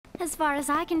As far as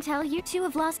I can tell, you two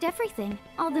have lost everything.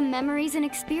 All the memories and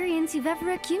experience you've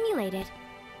ever accumulated.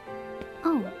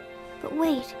 Oh, but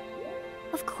wait.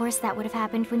 Of course that would have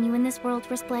happened when you and this world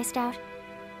were spliced out.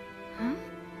 Huh?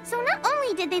 So not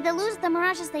only did they lose the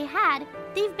mirages they had,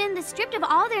 they've been stripped of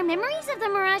all their memories of the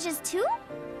mirages too?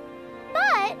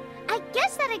 But I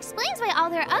guess that explains why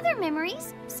all their other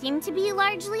memories seem to be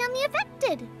largely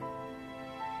unaffected.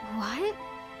 What?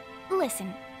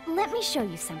 Listen, let me show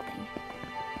you something.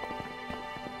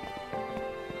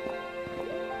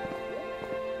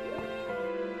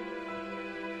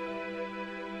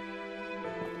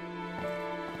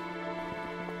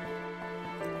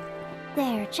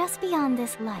 There, just beyond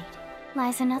this light,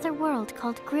 lies another world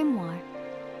called Grimoire.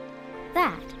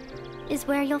 That is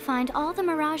where you'll find all the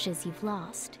mirages you've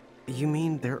lost. You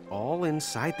mean they're all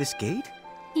inside this gate?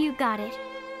 You got it.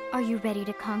 Are you ready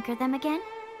to conquer them again?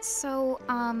 So,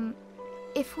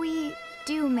 if we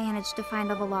do manage to find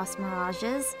all the lost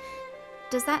mirages,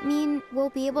 does that mean we'll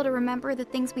be able to remember the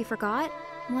things we forgot?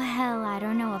 Well, I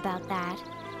don't know about that.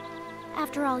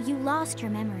 After all, you lost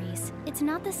your memories. It's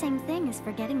not the same thing as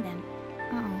forgetting them.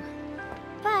 Oh.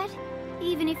 But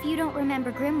even if you don't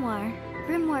remember Grimoire,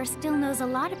 Grimoire still knows a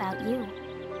lot about you.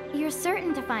 You're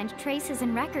certain to find traces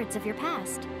and records of your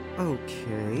past.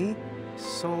 Okay.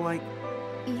 So, like...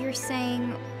 You're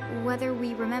saying whether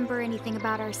we remember anything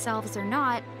about ourselves or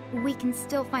not, we can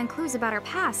still find clues about our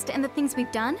past and the things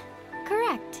we've done?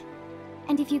 Correct.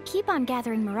 And if you keep on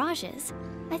gathering mirages,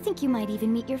 I think you might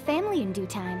even meet your family in due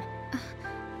time.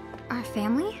 Our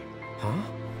family? Huh?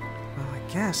 Well,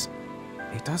 I guess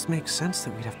it does make sense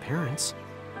that we'd have parents.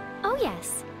 Oh,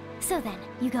 yes. So then,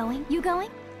 you going? You going?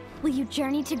 Will you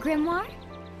journey to Grimoire?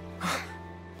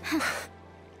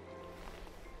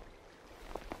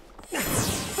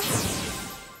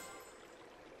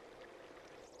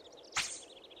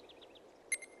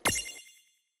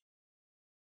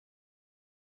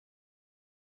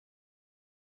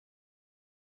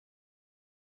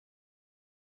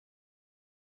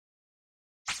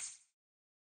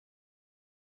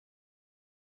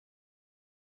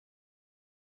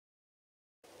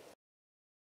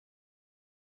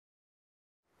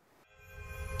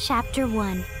 Chapter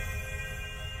 1.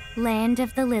 Land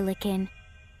of the Lilican.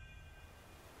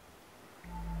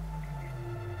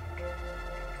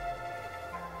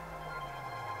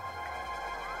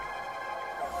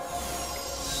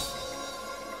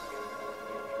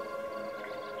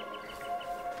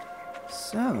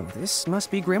 So, this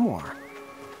must be Grimoire.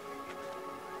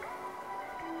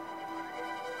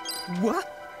 What?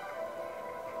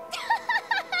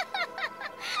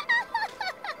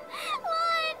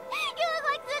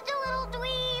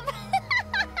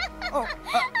 Oh,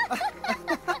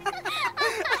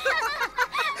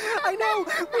 I know!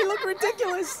 We look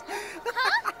ridiculous!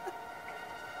 Huh?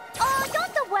 Oh,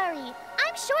 don't worry.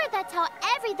 I'm sure that's how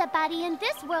everybody in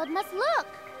this world must look.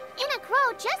 Inna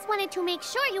Crow just wanted to make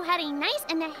sure you had a nice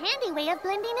and a handy way of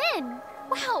blending in.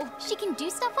 Wow, she can do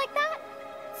stuff like that?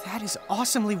 That is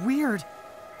awesomely weird.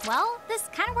 Well, this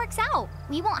kind of works out.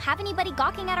 We won't have anybody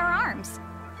gawking at our arms.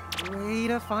 Way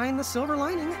to find the silver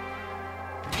lining.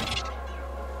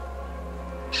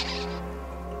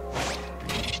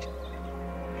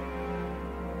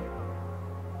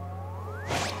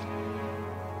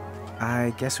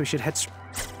 I guess we should head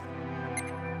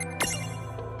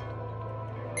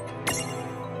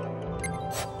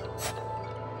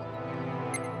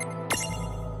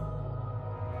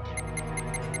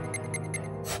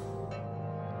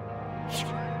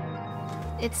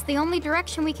It's the only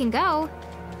direction we can go.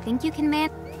 Think you can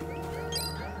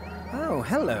Oh,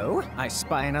 hello. I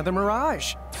spy another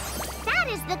mirage. That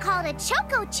is called a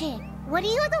Choco Chick. What are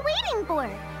you waiting for?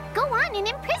 Go on and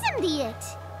imprison the it.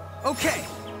 Okay.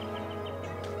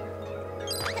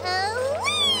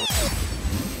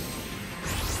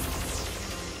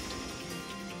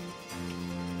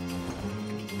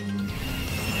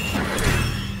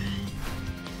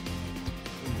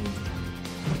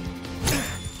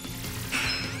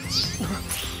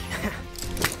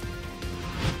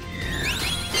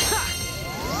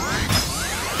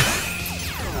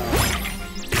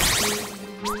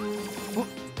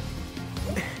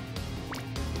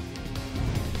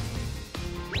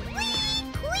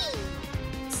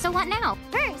 So what now?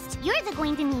 First, you're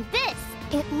going to need this.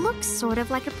 It looks sort of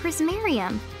like a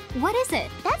prismarium. What is it?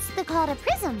 That's called a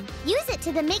prism. Use it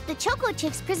to make the Choco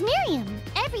Chick's prismarium.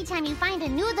 Every time you find a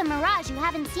new mirage you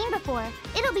haven't seen before,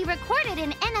 it'll be recorded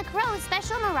in Enna Crow's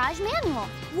special mirage manual.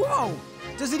 Whoa!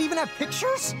 Does it even have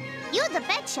pictures? You the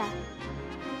betcha.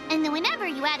 And then whenever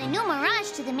you add a new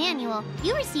mirage to the manual,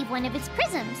 you receive one of its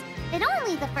prisms. But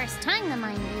only the first time,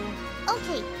 mind you.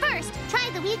 Okay, first, try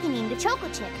the weakening the Choco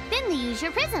Chick, then use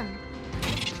your prism.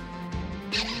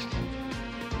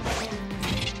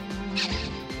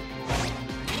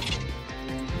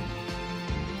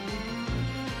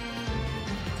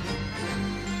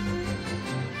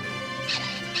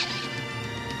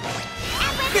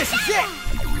 This is it!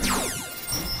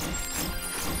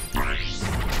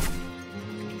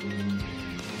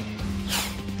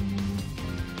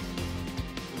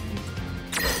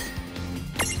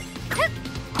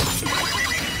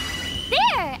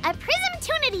 There! A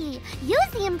Prism-tunity! Use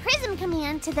the Imprism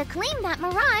command to claim that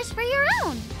mirage for your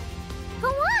own. Go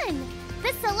on!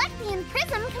 The Select the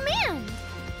Imprism command!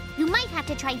 You might have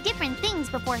to try different things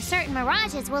before certain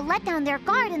mirages will let down their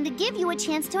guard and to give you a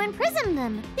chance to imprison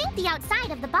them. Think the outside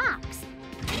of the box.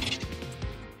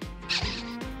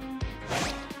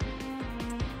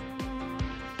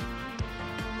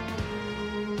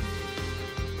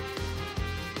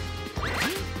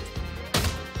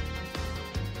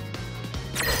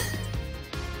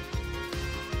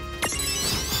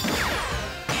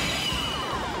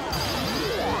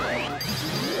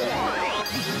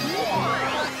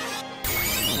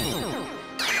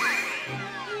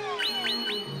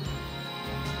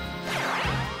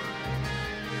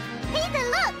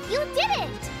 You did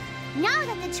it! Now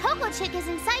that the Choco Chick is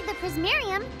inside the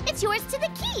Prismarium, it's yours to the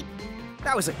keep.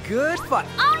 That was a good fight.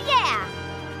 Oh yeah!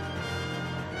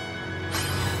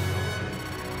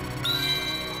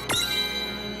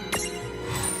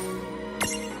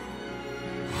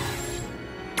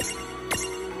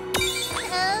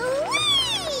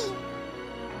 Away!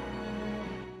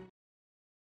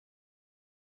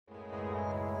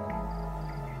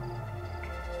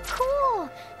 Cool!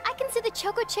 I can see the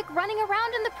Choco Chick running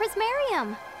around in the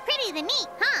Prismarium. Pretty the neat,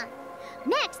 huh?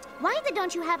 Next, why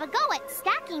don't you have a go at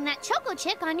stacking that Choco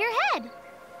Chick on your head?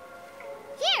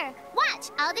 Here, watch,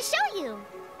 I'll just show you.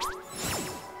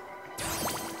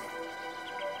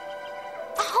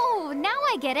 Oh, now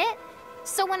I get it.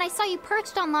 So when I saw you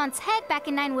perched on Lon's head back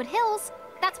in Ninewood Hills,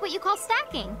 that's what you call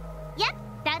stacking. Yep,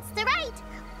 that's the right.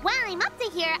 While I'm up to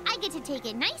here, I get to take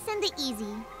it nice and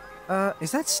easy.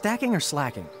 Is that stacking or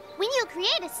slacking? When you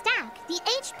create a stack, the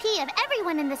HP of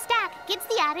everyone in the stack gets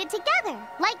added together.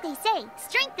 Like they say,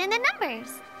 strengthen the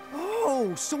numbers.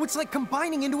 Oh, so it's like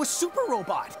combining into a super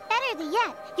robot. Better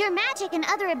yet, your magic and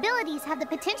other abilities have the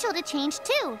potential to change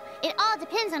too. It all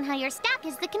depends on how your stack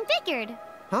is configured.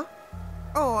 Huh?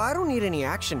 Oh, I don't need any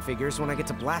action figures when I get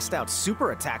to blast out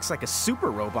super attacks like a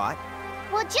super robot.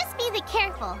 Well, just be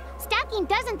careful. Stacking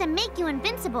doesn't make you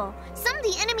invincible. Some of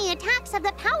the enemy attacks have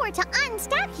the power to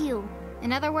unstack you.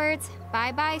 In other words,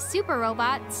 bye-bye super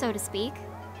robot, so to speak.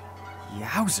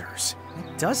 Yowzers.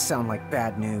 That does sound like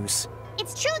bad news.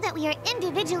 It's true that we are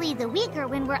individually the weaker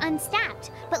when we're unstacked,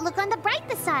 but look on the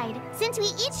brighter side. Since we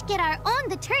each get our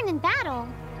own turn in battle,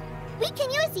 we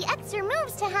can use the extra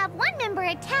moves to have one member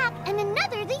attack and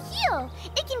another the heal.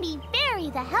 It can be very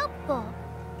helpful.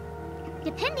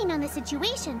 Depending on the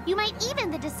situation, you might even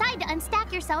decide to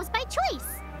unstack yourselves by choice.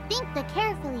 Think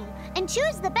carefully and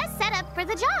choose the best setup for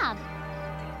the job.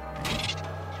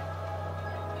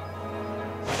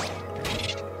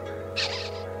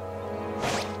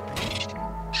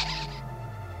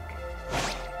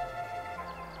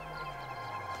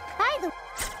 By the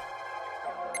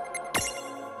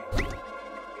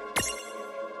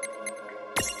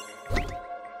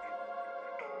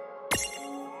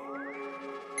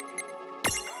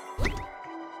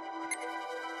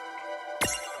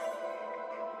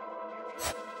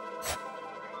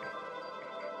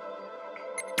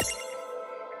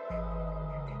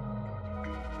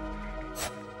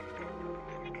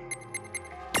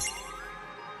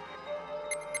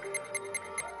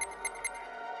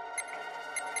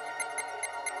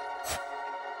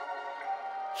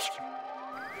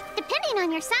Depending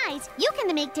on your size, you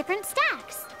can make different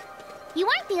stacks. You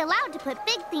aren't allowed to put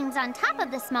big things on top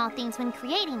of the small things when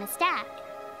creating a stack.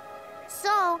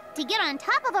 So, to get on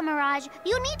top of a mirage,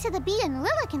 you need to be in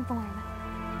Lilican form.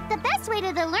 The best way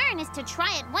to learn is to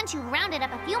try it once you've rounded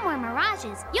up a few more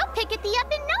mirages. You'll pick it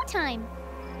up in no time.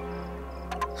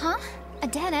 Huh? A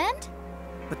dead end?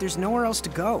 But there's nowhere else to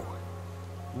go.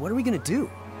 What are we gonna do?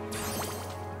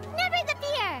 Never the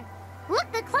fear!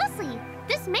 Look closely.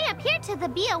 This may appear to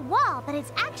be a wall, but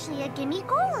it's actually a gimme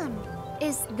golem.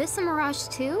 Is this a mirage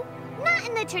too? Not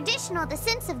in the traditional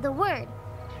sense of the word,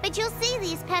 but you'll see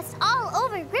these pests all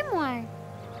over Grimoire.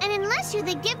 And unless you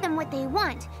give them what they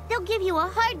want, they'll give you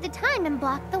a hard time and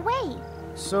block the way.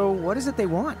 So what is it they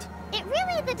want? It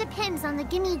really depends on the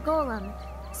gimme golem.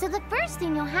 So the first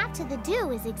thing you'll have to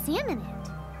do is examine it.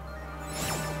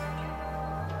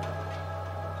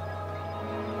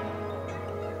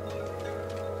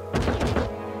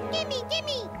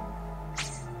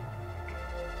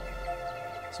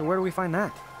 So where do we find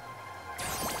that?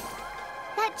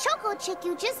 That Choco chick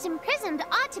you just imprisoned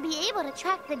ought to be able to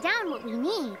track down what we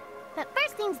need. But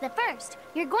first things the first,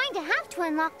 you're going to have to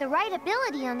unlock the right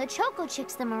ability on the Choco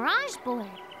Chick's the Mirage board.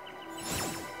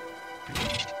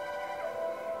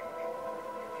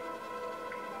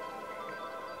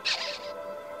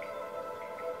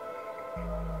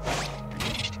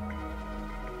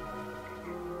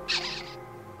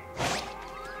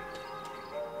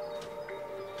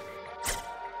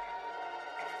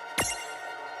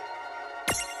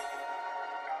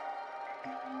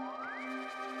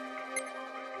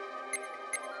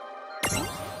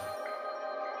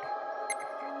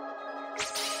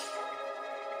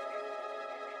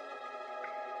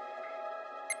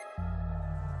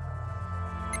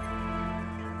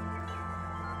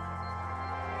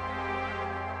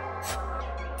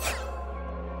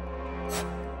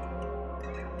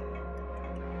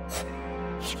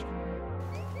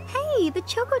 Hey, the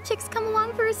Choco Chick's come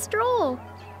along for a stroll.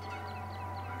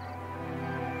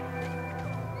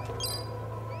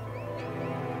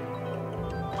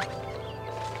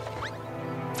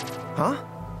 Huh?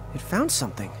 It found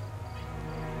something.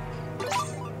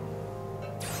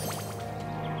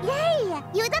 Yay!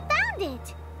 You'd have found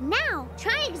it! Now,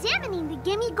 try examining the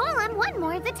Gimme Golem one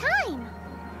more at a time.